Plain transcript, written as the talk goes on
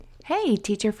Hey,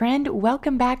 teacher friend,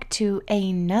 welcome back to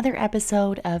another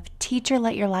episode of Teacher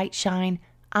Let Your Light Shine.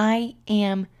 I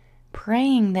am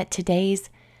praying that today's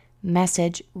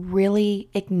message really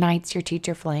ignites your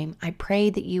teacher flame. I pray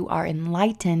that you are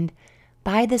enlightened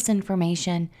by this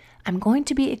information. I'm going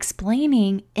to be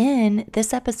explaining in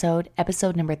this episode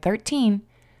number 13,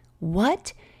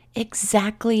 what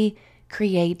exactly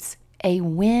creates a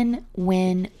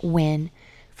win-win-win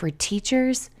for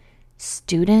teachers,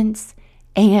 students,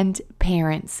 and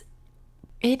parents.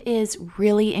 It is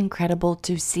really incredible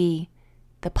to see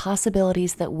the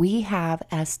possibilities that we have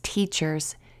as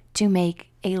teachers to make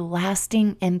a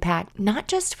lasting impact, not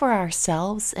just for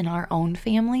ourselves and our own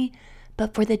family,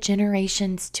 but for the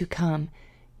generations to come.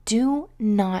 Do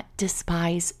not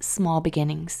despise small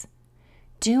beginnings.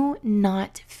 Do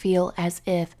not feel as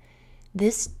if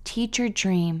this teacher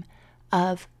dream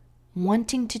of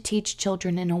wanting to teach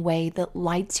children in a way that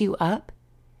lights you up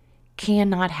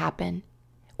cannot happen,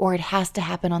 or it has to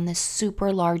happen on this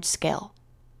super large scale,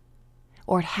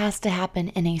 or it has to happen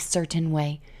in a certain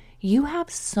way. You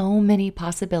have so many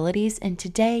possibilities, and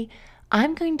today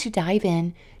I'm going to dive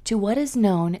in to what is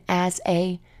known as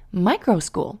a micro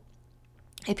school.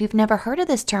 If you've never heard of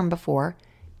this term before,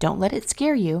 don't let it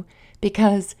scare you,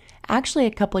 because actually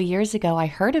a couple years ago I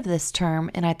heard of this term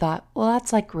and I thought, well,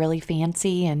 that's like really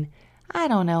fancy and I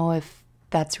don't know if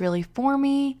that's really for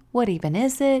me. What even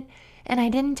is it? And I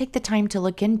didn't take the time to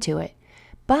look into it.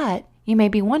 But you may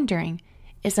be wondering,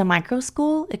 is a micro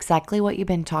school exactly what you've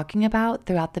been talking about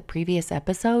throughout the previous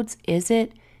episodes? Is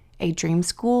it a dream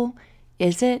school?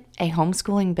 Is it a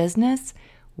homeschooling business?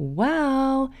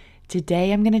 Well,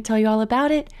 today I'm going to tell you all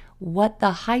about it, what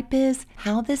the hype is,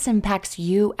 how this impacts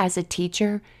you as a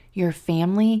teacher, your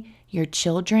family, your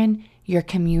children, your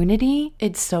community.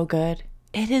 It's so good.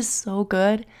 It is so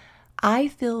good. I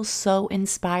feel so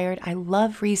inspired. I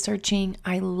love researching.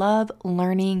 I love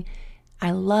learning. I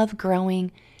love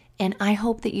growing. And I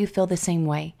hope that you feel the same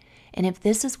way. And if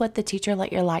this is what the Teacher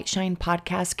Let Your Light Shine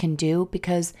podcast can do,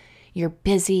 because you're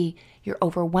busy, you're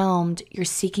overwhelmed, you're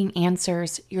seeking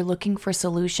answers, you're looking for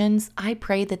solutions, I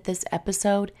pray that this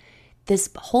episode,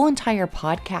 this whole entire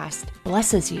podcast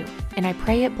blesses you. And I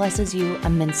pray it blesses you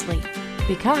immensely.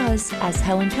 Because, as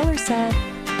Helen Keller said,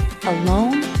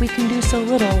 alone we can do so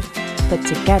little, but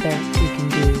together we can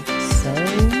do so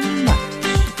much.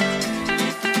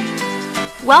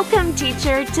 Welcome,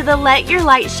 teacher, to the Let Your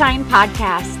Light Shine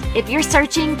podcast. If you're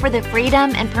searching for the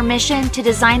freedom and permission to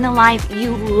design the life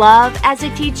you love as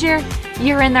a teacher,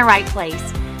 you're in the right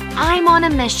place. I'm on a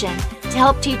mission to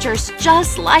help teachers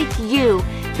just like you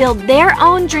build their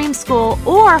own dream school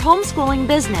or homeschooling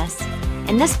business.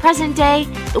 In this present day,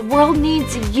 the world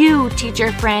needs you,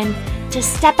 teacher friend, to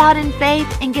step out in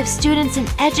faith and give students an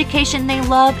education they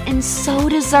love and so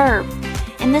deserve.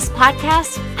 In this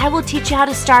podcast, I will teach you how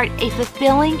to start a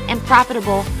fulfilling and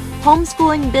profitable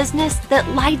homeschooling business that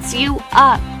lights you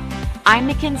up. I'm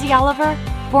Mackenzie Oliver,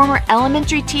 former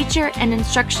elementary teacher and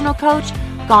instructional coach,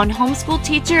 gone homeschool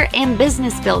teacher and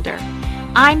business builder.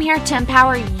 I'm here to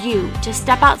empower you to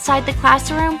step outside the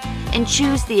classroom and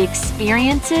choose the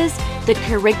experiences, the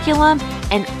curriculum,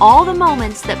 and all the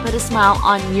moments that put a smile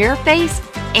on your face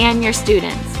and your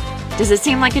students. Does it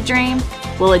seem like a dream?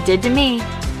 Well, it did to me,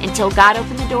 until God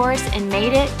opened the doors and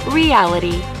made it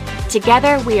reality.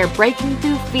 Together, we are breaking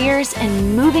through fears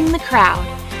and moving the crowd.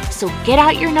 So get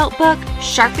out your notebook,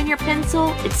 sharpen your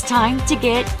pencil. It's time to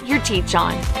get your teach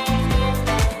on.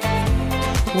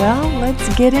 Well,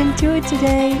 let's get into it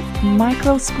today.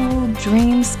 Micro school,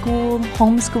 dream school,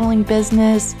 homeschooling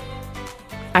business.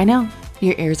 I know,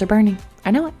 your ears are burning.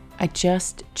 I know it. I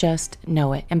just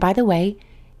know it. And by the way,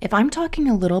 if I'm talking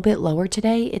a little bit lower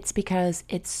today, it's because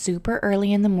it's super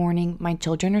early in the morning. My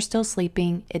children are still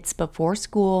sleeping. It's before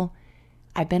school.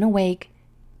 I've been awake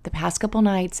the past couple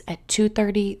nights at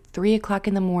 2:30, 3 o'clock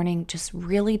in the morning, just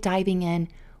really diving in,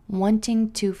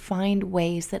 wanting to find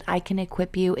ways that I can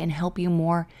equip you and help you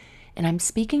more. And I'm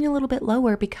speaking a little bit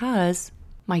lower because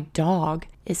my dog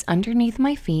is underneath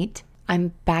my feet.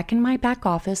 I'm back in my back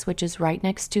office, which is right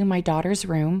next to my daughter's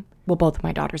room. Well, both of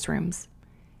my daughter's rooms.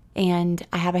 And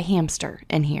I have a hamster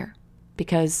in here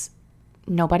because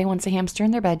nobody wants a hamster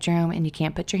in their bedroom and you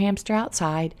can't put your hamster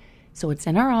outside. So it's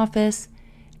in our office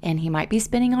and he might be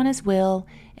spinning on his wheel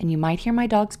and you might hear my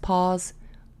dog's paws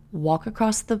walk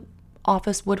across the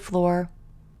office wood floor.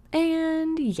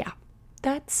 And yeah,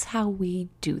 that's how we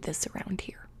do this around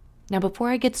here. Now,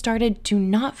 before I get started, do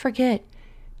not forget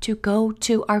to go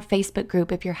to our Facebook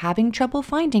group. If you're having trouble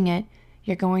finding it,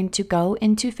 you're going to go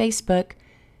into Facebook,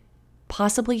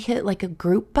 possibly hit like a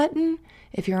group button.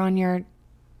 If you're on your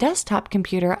desktop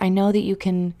computer, I know that you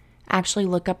can actually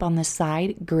look up on the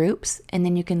side groups, and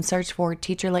then you can search for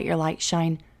Teacher Let Your Light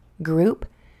Shine group.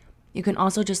 You can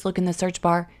also just look in the search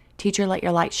bar, Teacher Let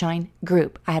Your Light Shine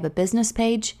group. I have a business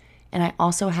page and I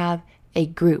also have a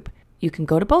group. You can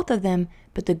go to both of them,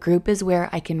 but the group is where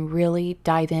I can really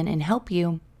dive in and help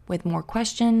you with more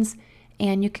questions,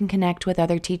 and you can connect with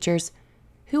other teachers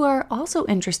who are also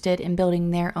interested in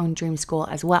building their own dream school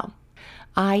as well.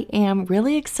 I am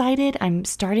really excited. I'm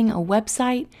starting a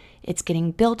website. It's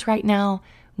getting built right now.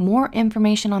 More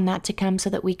information on that to come so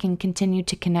that we can continue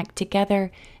to connect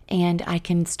together and I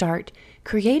can start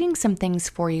creating some things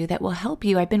for you that will help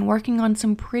you. I've been working on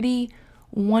some pretty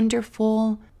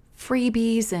wonderful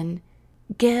freebies and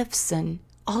gifts and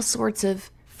all sorts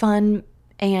of fun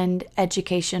and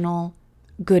educational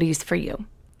goodies for you.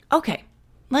 Okay,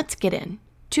 let's get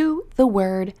into the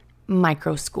word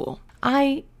micro school.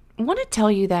 I want to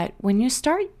tell you that when you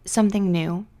start something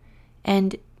new,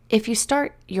 and if you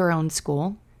start your own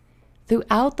school,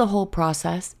 throughout the whole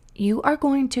process, you are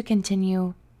going to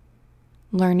continue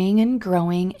learning and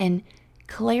growing, and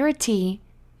clarity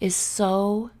is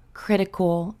so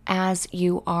critical as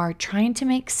you are trying to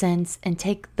make sense and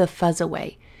take the fuzz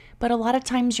away. But a lot of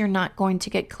times you're not going to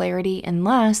get clarity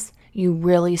unless you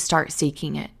really start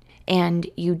seeking it. And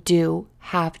you do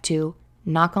have to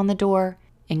knock on the door.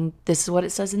 And this is what it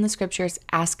says in the scriptures: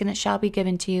 ask and it shall be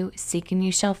given to you, seek and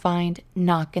you shall find,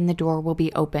 knock and the door will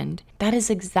be opened. That is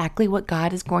exactly what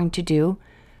God is going to do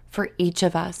for each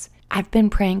of us. I've been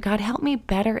praying, God, help me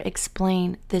better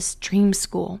explain this dream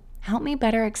school. Help me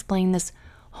better explain this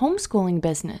homeschooling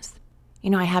business.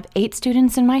 I have 8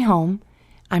 students in my home.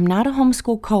 I'm not a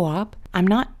homeschool co-op. I'm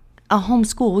not a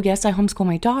homeschool. Yes, I homeschool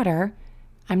my daughter.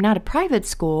 I'm not a private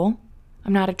school.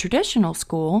 I'm not a traditional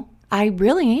school. I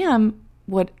really am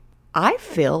what I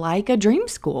feel like a dream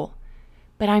school.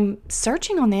 But I'm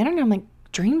searching on the internet. I'm like,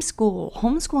 dream school,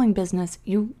 homeschooling business.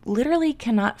 You literally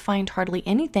cannot find hardly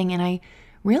anything. And I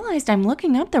realized I'm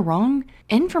looking up the wrong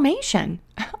information.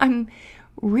 I'm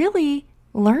really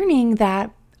learning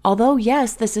that although,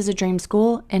 yes, this is a dream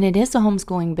school and it is a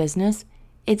homeschooling business,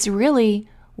 it's really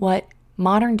what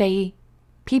modern day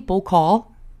people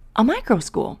call a micro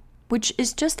school, which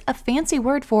is just a fancy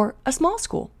word for a small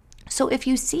school. So if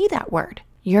you see that word,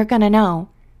 you're going to know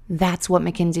that's what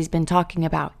Mackenzie's been talking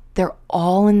about. They're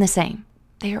all in the same.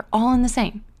 They are all in the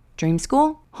same. Dream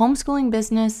school, homeschooling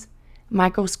business,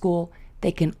 micro school.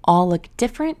 They can all look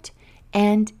different.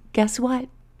 And guess what?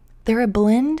 They're a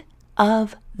blend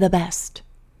of the best.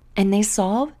 And they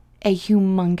solve a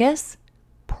humongous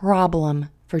problem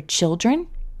for children,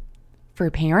 for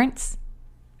parents,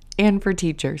 and for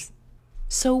teachers.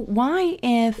 So why,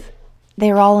 if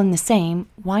they're all in the same,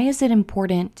 why is it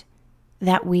important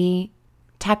that we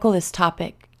tackle this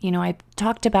topic? I've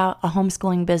talked about a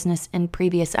homeschooling business in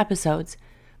previous episodes,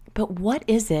 but what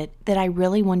is it that I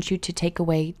really want you to take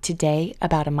away today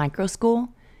about a micro school?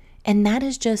 And that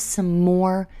is just some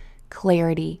more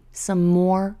clarity, some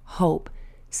more hope,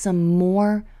 some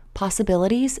more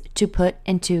possibilities to put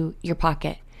into your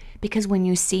pocket. Because when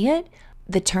you see it,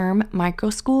 the term micro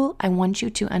school, I want you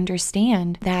to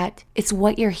understand that it's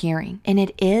what you're hearing and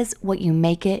it is what you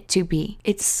make it to be.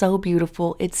 It's so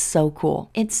beautiful. It's so cool.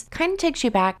 It kind of takes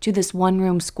you back to this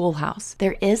one-room schoolhouse.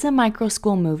 There is a micro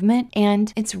school movement,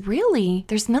 and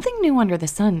there's nothing new under the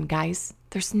sun, guys.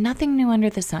 There's nothing new under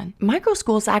the sun. Micro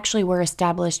schools actually were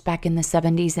established back in the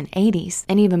 70s and 80s.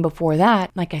 And even before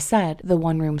that, like I said, the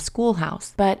one-room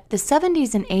schoolhouse. But the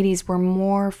 70s and 80s were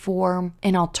more for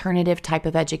an alternative type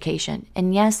of education.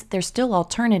 And yes, they're still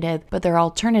alternative, but they're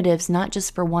alternatives not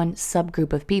just for one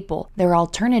subgroup of people. They're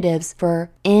alternatives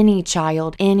for any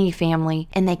child, any family,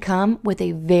 and they come with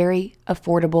a very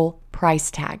affordable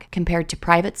price tag compared to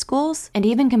private schools and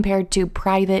even compared to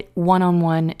private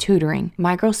one-on-one tutoring.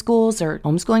 Micro schools or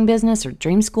homeschooling business or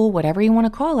dream school, whatever you want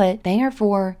to call it, they are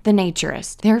for the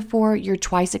naturist. They're for your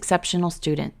twice exceptional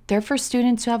student. They're for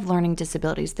students who have learning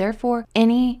disabilities. They're for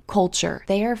any culture.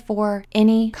 They are for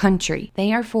any country.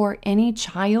 They are for any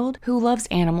child who loves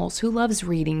animals, who loves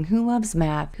reading, who loves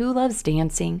math, who loves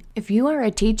dancing. If you are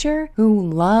a teacher who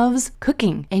loves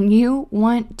cooking and you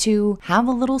want to have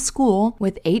a little school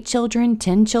with 8 children,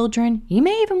 10 children, you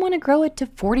may even want to grow it to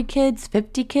 40 kids,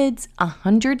 50 kids,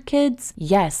 100 kids.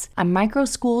 Yes, a micro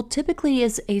school typically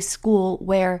is a school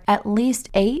where at least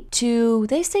 8 to,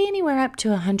 they say anywhere up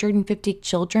to 150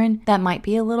 children. That might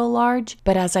be a little large,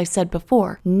 but as I said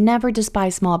before, never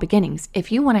despise small beginnings.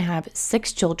 If you want to have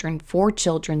 6 children, 4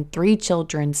 children, 3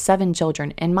 children, 7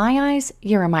 children, in my eyes,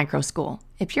 you're a micro school.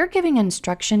 If you're giving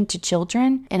instruction to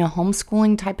children in a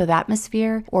homeschooling type of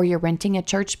atmosphere, or you're renting a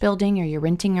church building, or you're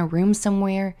renting a room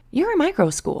somewhere, you're a micro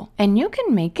school and you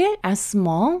can make it as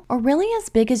small or really as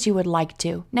big as you would like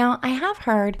to. Now, I have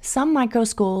heard some micro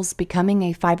schools becoming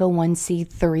a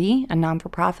 501c3, a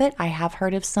non-for-profit. I have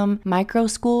heard of some micro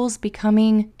schools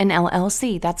becoming an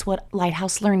LLC. That's what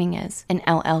Lighthouse Learning is, an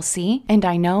LLC. And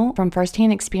I know from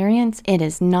firsthand experience, it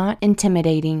is not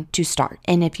intimidating to start.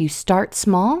 And if you start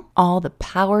small, all the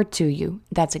power to you.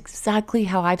 That's exactly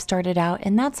how I've started out,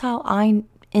 and that's how I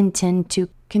intend to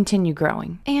continue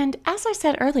growing. And as I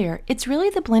said earlier, it's really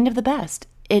the blend of the best.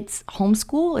 It's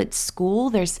homeschool, it's school,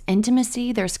 there's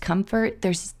intimacy, there's comfort,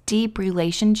 there's deep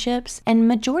relationships. And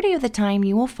majority of the time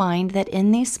you will find that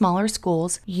in these smaller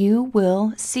schools, you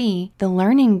will see the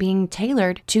learning being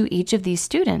tailored to each of these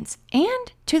students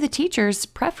and to the teacher's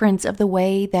preference of the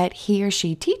way that he or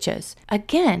she teaches.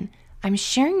 Again, I'm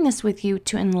sharing this with you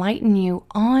to enlighten you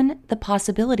on the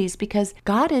possibilities because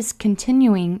God is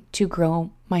continuing to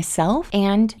grow myself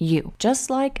and you. Just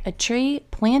like a tree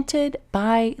planted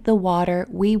by the water,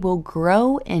 we will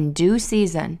grow in due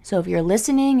season. So if you're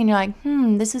listening and you're like,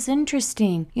 this is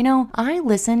interesting. I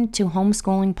listened to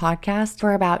homeschooling podcasts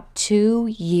for about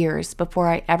 2 years before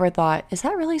I ever thought, is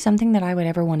that really something that I would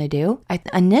ever want to do? I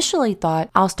initially thought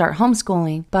I'll start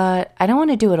homeschooling, but I don't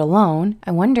want to do it alone.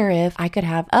 I wonder if I could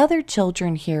have other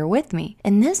children here with me.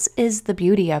 And this is the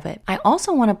beauty of it. I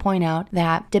also want to point out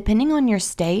that depending on your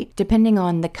state, depending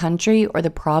on the country or the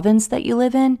province that you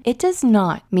live in, it does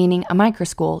not, meaning a micro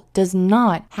school, does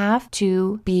not have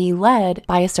to be led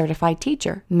by a certified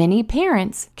teacher. Many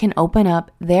parents can open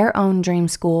up their own dream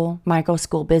school, micro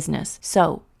school business.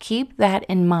 So keep that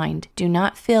in mind. Do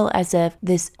not feel as if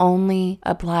this only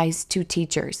applies to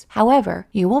teachers. However,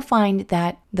 you will find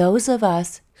that those of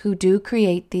us who do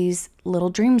create these little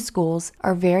dream schools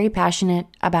are very passionate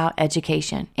about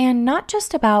education and not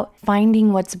just about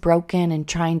finding what's broken and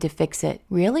trying to fix it.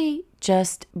 Really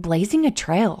just blazing a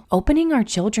trail, opening our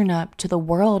children up to the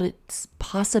world, its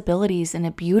possibilities in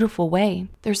a beautiful way.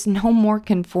 There's no more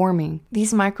conforming.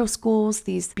 These micro schools,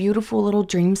 these beautiful little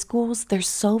dream schools, they're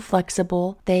so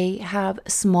flexible. They have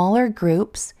smaller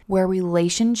groups where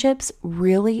relationships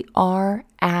really are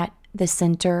at the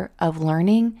center of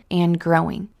learning and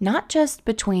growing, not just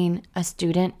between a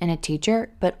student and a teacher,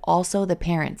 but also the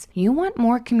parents. You want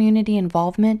more community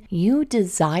involvement. You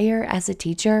desire as a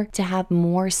teacher to have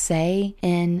more say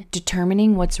in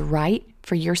determining what's right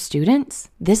for your students.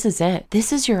 This is it.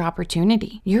 This is your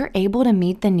opportunity. You're able to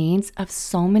meet the needs of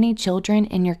so many children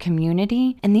in your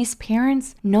community, and these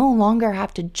parents no longer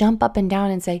have to jump up and down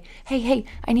and say, hey,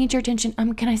 I need your attention.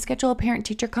 Can I schedule a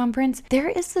parent-teacher conference? There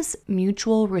is this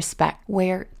mutual respect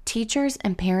where teachers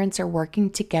and parents are working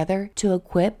together to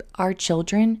equip our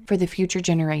children for the future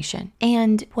generation.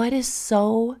 And what is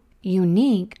so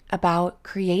unique about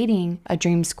creating a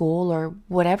dream school or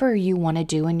whatever you want to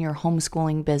do in your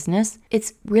homeschooling business,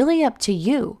 it's really up to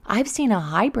you. I've seen a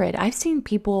hybrid. I've seen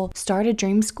people start a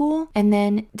dream school and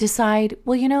then decide,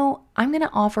 I'm going to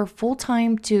offer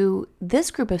full-time to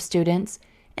this group of students,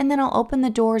 and then I'll open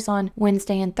the doors on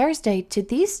Wednesday and Thursday to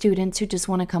these students who just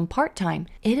want to come part-time.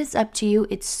 It is up to you.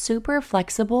 It's super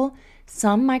flexible.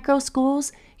 Some micro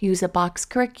schools use a box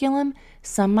curriculum.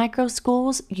 Some micro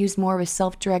schools use more of a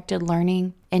self-directed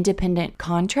learning, independent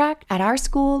contract. At our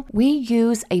school, we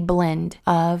use a blend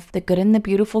of the Good and the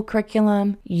Beautiful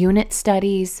curriculum, unit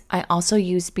studies. I also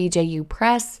use BJU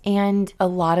Press and a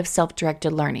lot of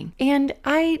self-directed learning. And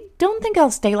I don't think I'll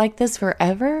stay like this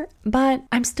forever, but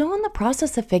I'm still in the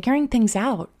process of figuring things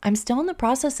out. I'm still in the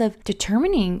process of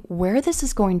determining where this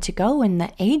is going to go in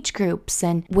the age groups.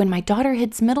 And when my daughter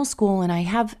hits middle school and I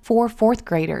have 4 fourth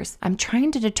graders, I'm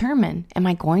trying to determine, am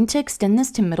I going to extend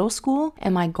this to middle school?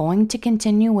 Am I going to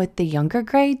continue with the younger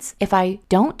grades? If I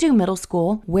don't do middle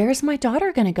school, where's my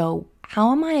daughter going to go?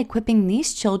 How am I equipping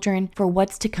these children for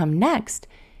what's to come next?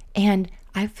 And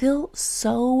I feel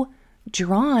so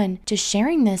drawn to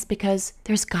sharing this because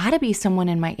there's got to be someone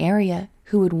in my area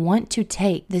who would want to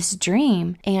take this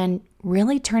dream and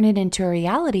really turn it into a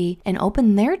reality and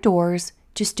open their doors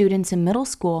to students in middle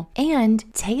school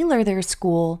and tailor their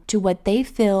school to what they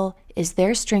feel is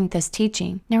their strength as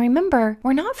teaching. Now remember,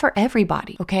 we're not for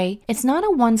everybody, okay? It's not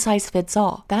a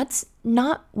one-size-fits-all. That's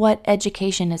not what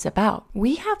education is about.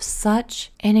 We have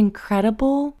such an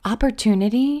incredible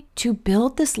opportunity to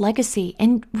build this legacy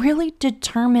and really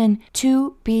determine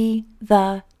to be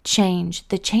the change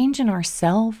in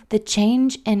ourselves, the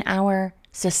change in our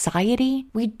society.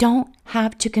 We don't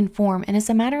have to conform. And as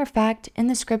a matter of fact, in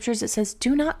the scriptures, it says,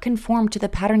 do not conform to the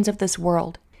patterns of this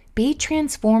world. Be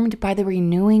transformed by the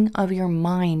renewing of your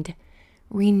mind.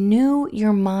 renew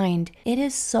your mind. It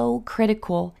is so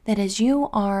critical that as you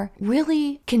are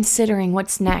really considering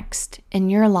what's next in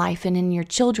your life and in your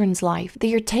children's life, that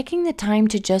you're taking the time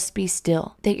to just be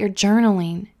still, that you're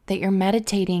journaling, that you're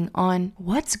meditating on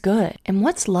what's good and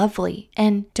what's lovely.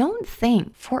 And don't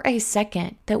think for a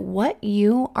second that what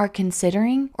you are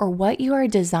considering or what you are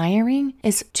desiring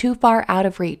is too far out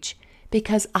of reach.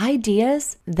 Because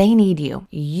ideas, they need you.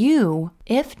 You,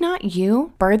 if not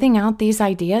you, birthing out these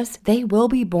ideas, they will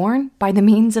be born by the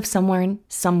means of someone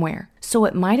somewhere. So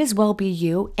it might as well be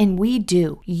you, and we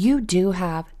do. You do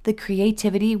have the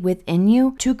creativity within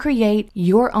you to create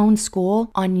your own school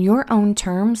on your own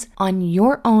terms, on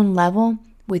your own level,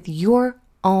 with your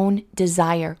own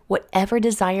desire, whatever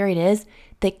desire it is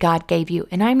that God gave you.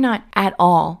 And I'm not at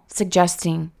all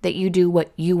suggesting that you do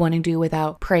what you want to do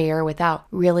without prayer, without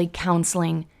really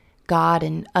counseling God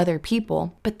and other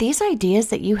people. But these ideas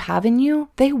that you have in you,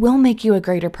 they will make you a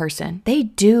greater person. They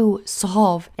do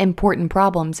solve important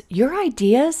problems. Your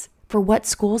ideas for what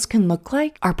schools can look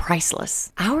like are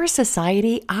priceless. Our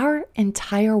society, our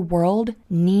entire world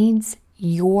needs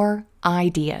your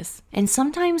ideas. And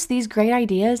sometimes these great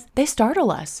ideas, they startle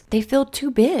us. They feel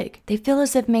too big. They feel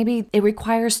as if maybe it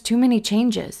requires too many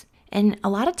changes. And a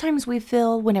lot of times we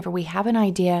feel whenever we have an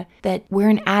idea that we're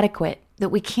inadequate, that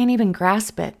we can't even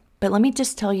grasp it. But let me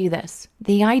just tell you this.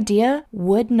 The idea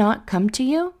would not come to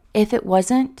you if it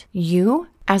wasn't you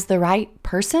as the right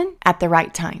person at the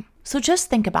right time. So just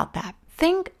think about that.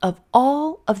 Think of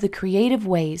all of the creative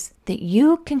ways that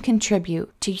you can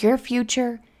contribute to your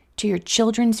future, to your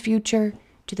children's future,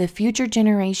 to the future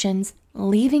generations,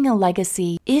 leaving a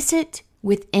legacy. Is it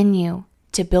within you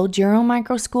to build your own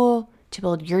micro school, to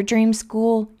build your dream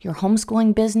school, your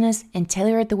homeschooling business, and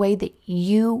tailor it the way that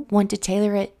you want to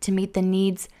tailor it to meet the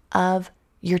needs of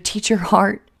your teacher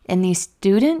heart and these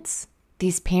students,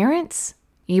 these parents?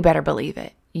 You better believe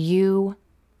it. You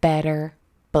better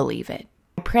believe it.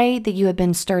 I pray that you have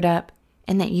been stirred up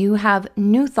and that you have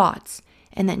new thoughts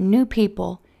and that new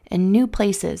people and new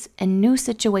places and new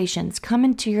situations come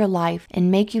into your life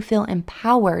and make you feel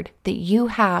empowered that you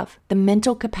have the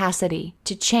mental capacity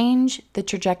to change the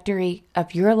trajectory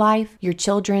of your life, your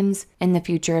children's, and the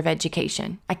future of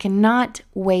education. I cannot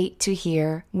wait to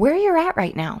hear where you're at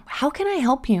right now. How can I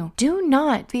help you? Do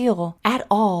not feel at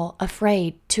all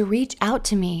afraid to reach out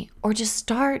to me or just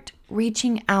start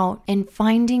reaching out and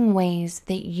finding ways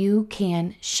that you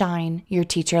can shine your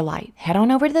teacher light. Head on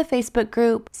over to the Facebook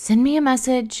group, send me a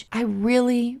message. I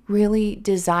really, really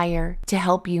desire to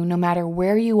help you no matter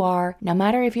where you are, no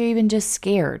matter if you're even just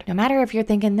scared, no matter if you're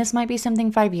thinking this might be something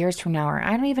 5 years from now, or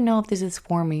I don't even know if this is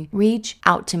for me. Reach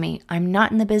out to me. I'm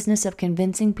not in the business of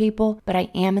convincing people, but I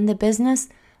am in the business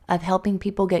of helping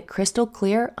people get crystal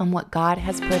clear on what God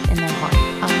has put in their heart.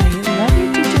 I love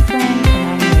you, teacher friend,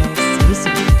 and I will see you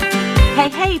soon.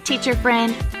 Hey, teacher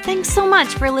friend. Thanks so much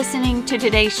for listening to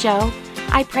today's show.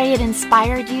 I pray it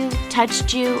inspired you,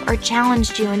 touched you, or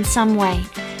challenged you in some way,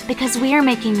 because we are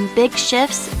making big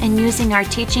shifts and using our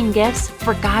teaching gifts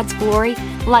for God's glory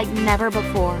like never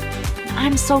before.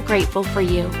 I'm so grateful for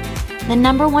you. The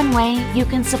number one way you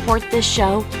can support this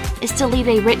show is to leave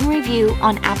a written review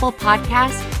on Apple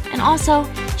Podcasts and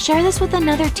also share this with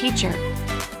another teacher.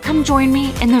 Come join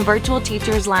me in the Virtual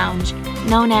Teachers Lounge,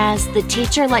 known as the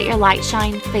Teacher Let Your Light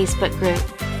Shine Facebook group.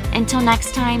 Until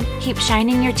next time, keep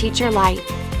shining your teacher light.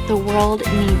 The world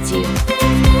needs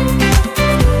you.